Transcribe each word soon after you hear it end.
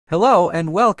Hello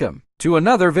and welcome to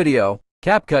another video,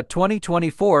 CapCut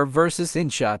 2024 versus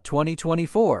InShot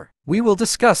 2024. We will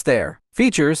discuss their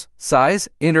features, size,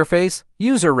 interface,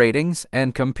 user ratings,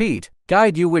 and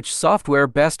guide you which software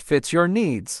best fits your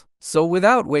needs. So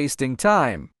without wasting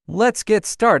time, let's get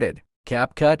started.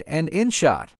 CapCut and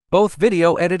InShot. Both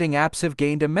video editing apps have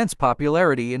gained immense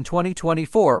popularity in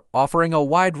 2024, offering a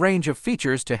wide range of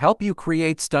features to help you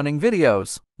create stunning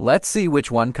videos. Let's see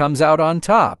which one comes out on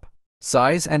top.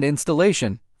 Size and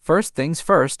installation. First things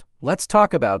first, let's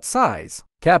talk about size.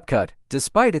 CapCut,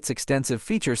 despite its extensive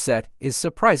feature set, is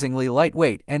surprisingly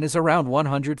lightweight and is around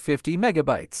 150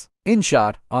 megabytes.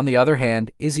 InShot, on the other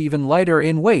hand, is even lighter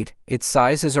in weight. Its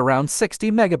size is around 60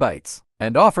 megabytes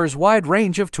and offers wide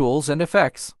range of tools and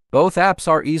effects. Both apps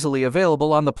are easily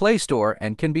available on the Play Store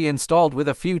and can be installed with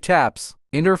a few taps.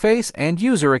 Interface and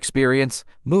user experience.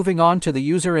 Moving on to the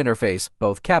user interface,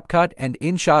 both CapCut and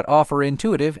InShot offer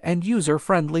intuitive and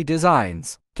user-friendly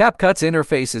designs. CapCut's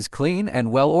interface is clean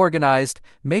and well-organized,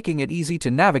 making it easy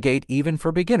to navigate even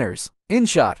for beginners.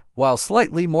 InShot, while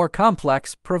slightly more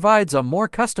complex, provides a more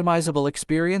customizable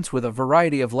experience with a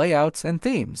variety of layouts and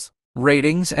themes.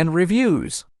 Ratings and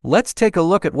reviews. Let's take a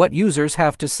look at what users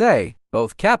have to say.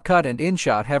 Both CapCut and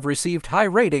InShot have received high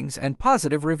ratings and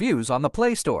positive reviews on the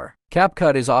Play Store.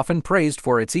 CapCut is often praised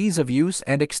for its ease of use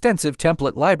and extensive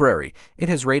template library. It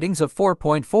has ratings of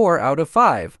 4.4 out of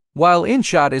 5. While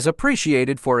InShot is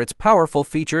appreciated for its powerful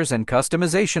features and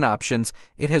customization options,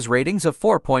 it has ratings of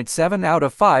 4.7 out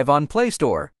of 5 on Play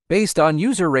Store. Based on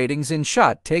user ratings,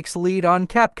 InShot takes lead on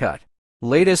CapCut.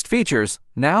 Latest features.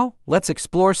 Now, let's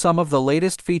explore some of the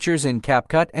latest features in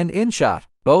CapCut and InShot.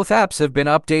 Both apps have been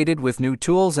updated with new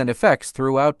tools and effects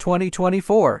throughout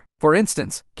 2024. For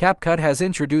instance, CapCut has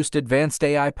introduced advanced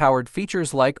AI-powered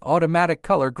features like automatic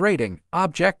color grading,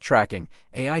 object tracking,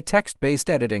 AI text-based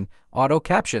editing, auto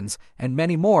captions, and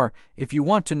many more. If you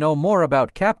want to know more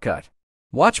about CapCut,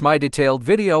 watch my detailed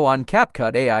video on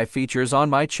CapCut AI features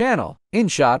on my channel.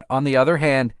 InShot, on the other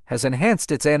hand, has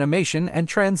enhanced its animation and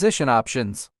transition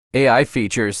options. AI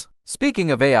features.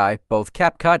 Speaking of AI, both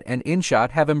CapCut and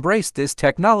InShot have embraced this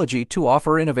technology to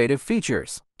offer innovative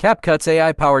features. CapCut's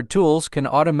AI-powered tools can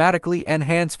automatically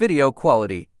enhance video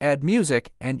quality, add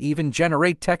music, and even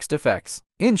generate text effects.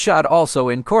 InShot also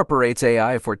incorporates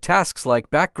AI for tasks like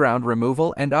background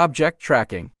removal and object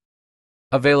tracking.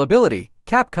 Availability.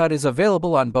 CapCut is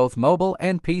available on both mobile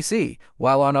and PC,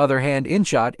 while on the other hand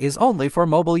InShot is only for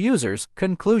mobile users.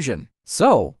 Conclusion.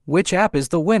 So, which app is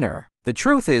the winner? The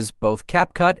truth is, both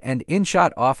CapCut and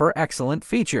InShot offer excellent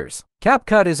features.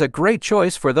 CapCut is a great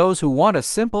choice for those who want a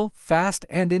simple, fast,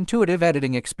 and intuitive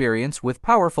editing experience with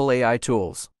powerful AI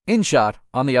tools. InShot,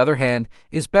 on the other hand,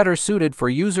 is better suited for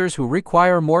users who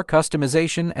require more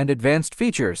customization and advanced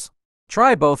features.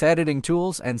 Try both editing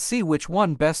tools and see which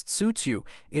one best suits you.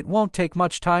 It won't take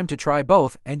much time to try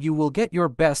both, and you will get your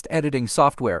best editing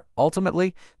software.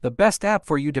 Ultimately, the best app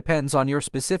for you depends on your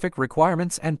specific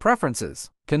requirements and preferences.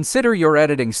 Consider your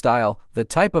editing style, the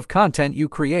type of content you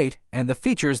create, and the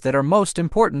features that are most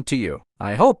important to you.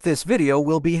 I hope this video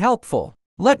will be helpful.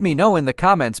 Let me know in the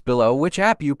comments below which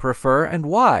app you prefer and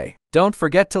why. Don't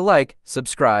forget to like,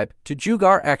 subscribe to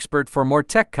Jugaar Expert for more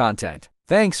tech content.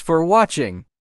 Thanks for watching.